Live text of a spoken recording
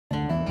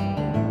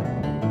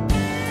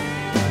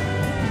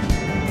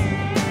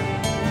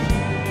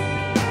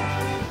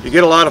You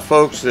get a lot of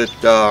folks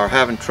that are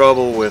having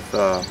trouble with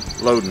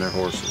loading their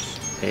horses,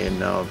 and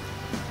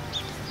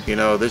you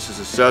know, this is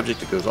a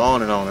subject that goes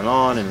on and on and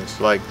on, and it's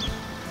like,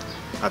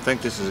 I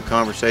think this is a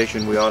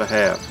conversation we ought to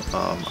have.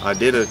 I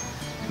did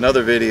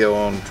another video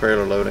on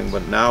trailer loading,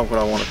 but now what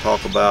I want to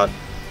talk about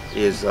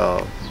is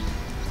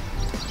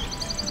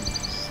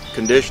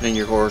conditioning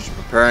your horse,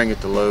 preparing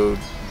it to load.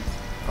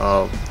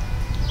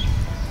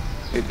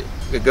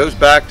 It goes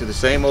back to the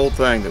same old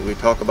thing that we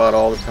talk about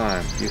all the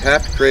time. You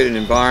have to create an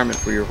environment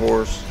for your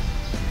horse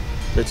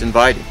that's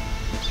inviting.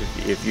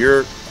 If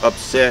you're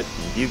upset,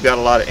 if you've got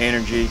a lot of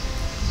energy,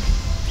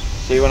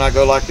 see when I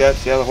go like that,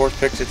 see how the horse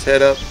picks its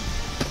head up?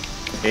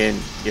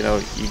 And you know,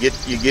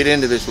 you get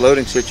into this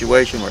loading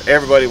situation where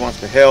everybody wants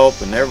to help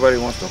and everybody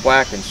wants to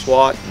whack and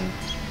swat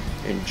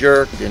and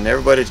jerk, and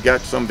everybody's got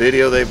some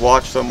video they've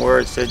watched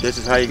somewhere that said this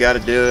is how you got to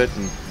do it,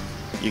 and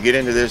you get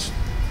into this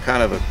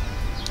kind of a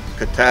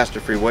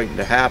catastrophe waiting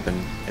to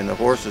happen, and the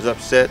horse is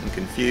upset and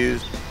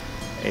confused,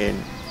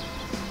 and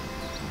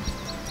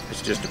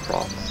it's just a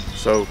problem.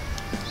 So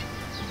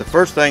the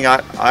first thing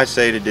I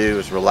say to do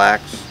is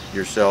relax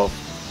yourself,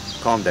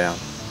 calm down,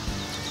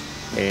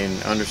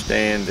 and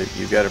understand that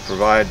you've got to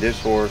provide this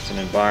horse an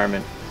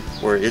environment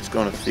where it's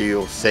going to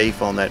feel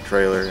safe on that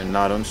trailer and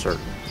not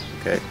uncertain.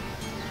 Okay.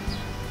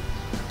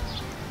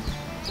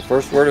 The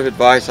first word of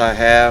advice I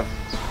have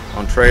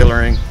on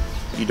trailering: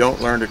 you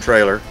don't learn to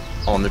trailer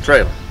on the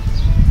trailer.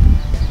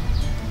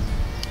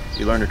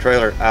 You learn to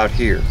trailer out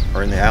here,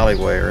 or in the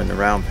alleyway, or in the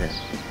round pen,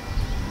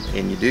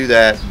 and you do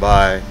that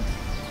by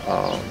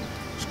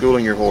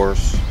schooling your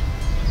horse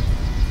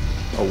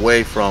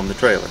away from the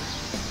trailer,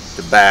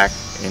 to back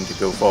and to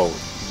go forward.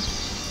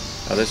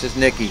 Now this is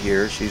Nikki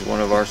here. She's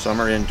one of our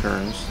summer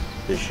interns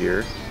this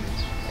year,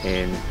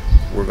 and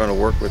we're going to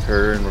work with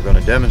her and we're going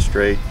to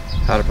demonstrate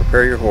how to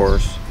prepare your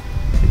horse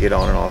to get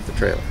on and off the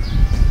trailer.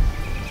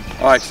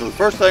 Alright, so the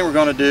first thing we're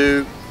going to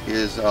do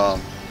is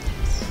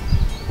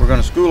we're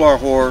going to school our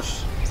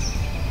horse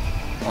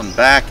on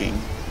backing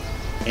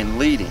and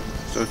leading.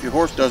 So if your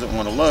horse doesn't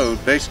want to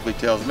load, basically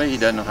tells me he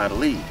doesn't know how to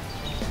lead,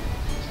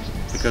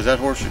 because that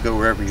horse should go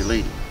wherever you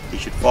lead him. He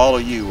should follow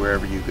you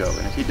wherever you go,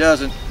 and if he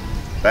doesn't,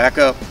 back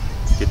up,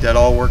 get that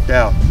all worked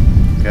out.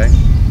 Okay,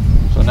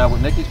 so now what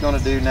Nikki's going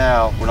to do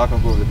now, we're not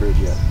going to go over the bridge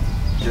yet,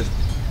 just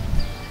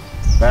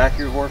back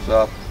your horse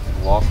up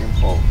and walk him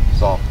forward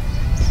softly.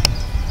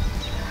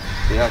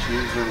 See how she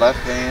uses her left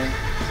hand?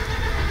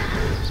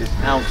 Just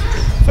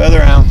ounces,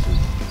 feather ounces.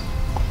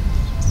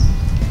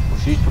 Well,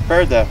 she's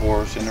prepared that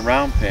horse in the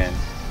round pen,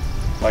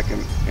 like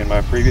in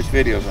my previous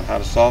videos on how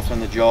to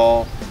soften the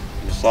jaw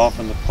and to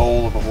soften the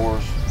pole of a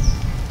horse.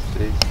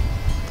 See?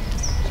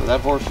 So that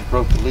horse has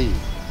broke the lead.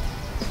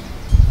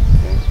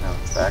 Okay, now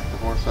back the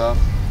horse up.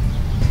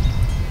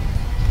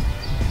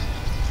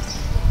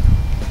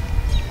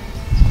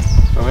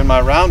 So in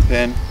my round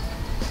pen,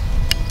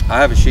 I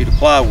have a sheet of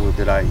plywood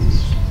that I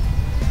use.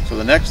 So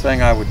the next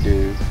thing I would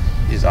do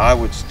is I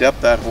would step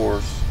that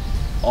horse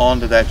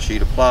onto that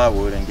sheet of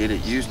plywood and get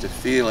it used to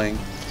feeling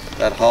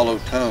that hollow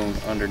tone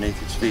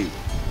underneath its feet.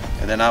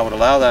 And then I would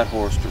allow that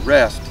horse to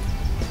rest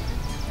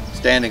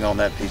standing on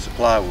that piece of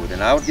plywood.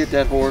 And I would get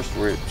that horse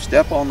where it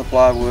step on the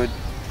plywood,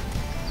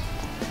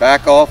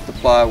 back off the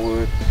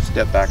plywood,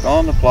 step back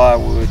on the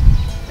plywood,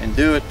 and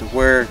do it to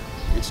where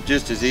it's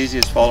just as easy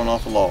as falling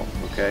off a log,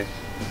 okay?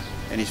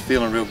 And he's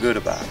feeling real good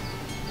about it.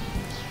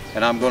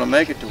 And I'm going to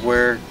make it to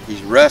where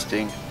he's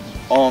resting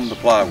on the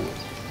plywood.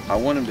 I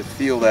want him to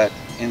feel that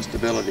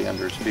instability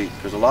under his feet,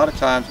 because a lot of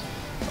times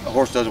a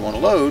horse doesn't want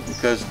to load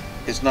because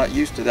it's not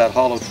used to that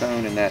hollow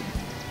tone, and that,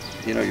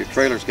 you know, your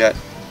trailer's got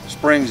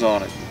springs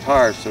on it and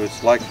tires, so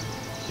it's like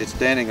it's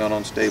standing on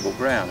unstable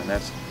ground, and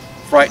that's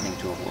frightening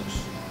to a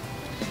horse.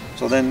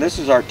 So then this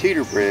is our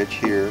teeter bridge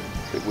here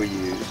that we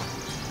use.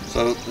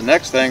 So the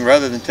next thing,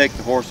 rather than take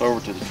the horse over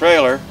to the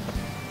trailer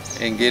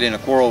and get in a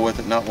quarrel with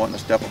it not wanting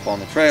to step up on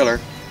the trailer,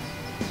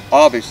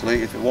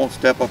 obviously if it won't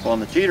step up on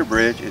the teeter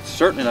bridge, it's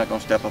certainly not going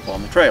to step up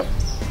on the trailer.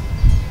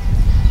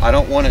 I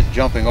don't want it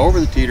jumping over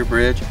the teeter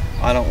bridge.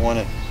 I don't want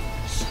it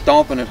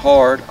stomping it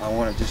hard. I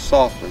want it just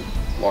softly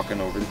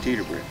walking over the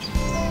teeter bridge.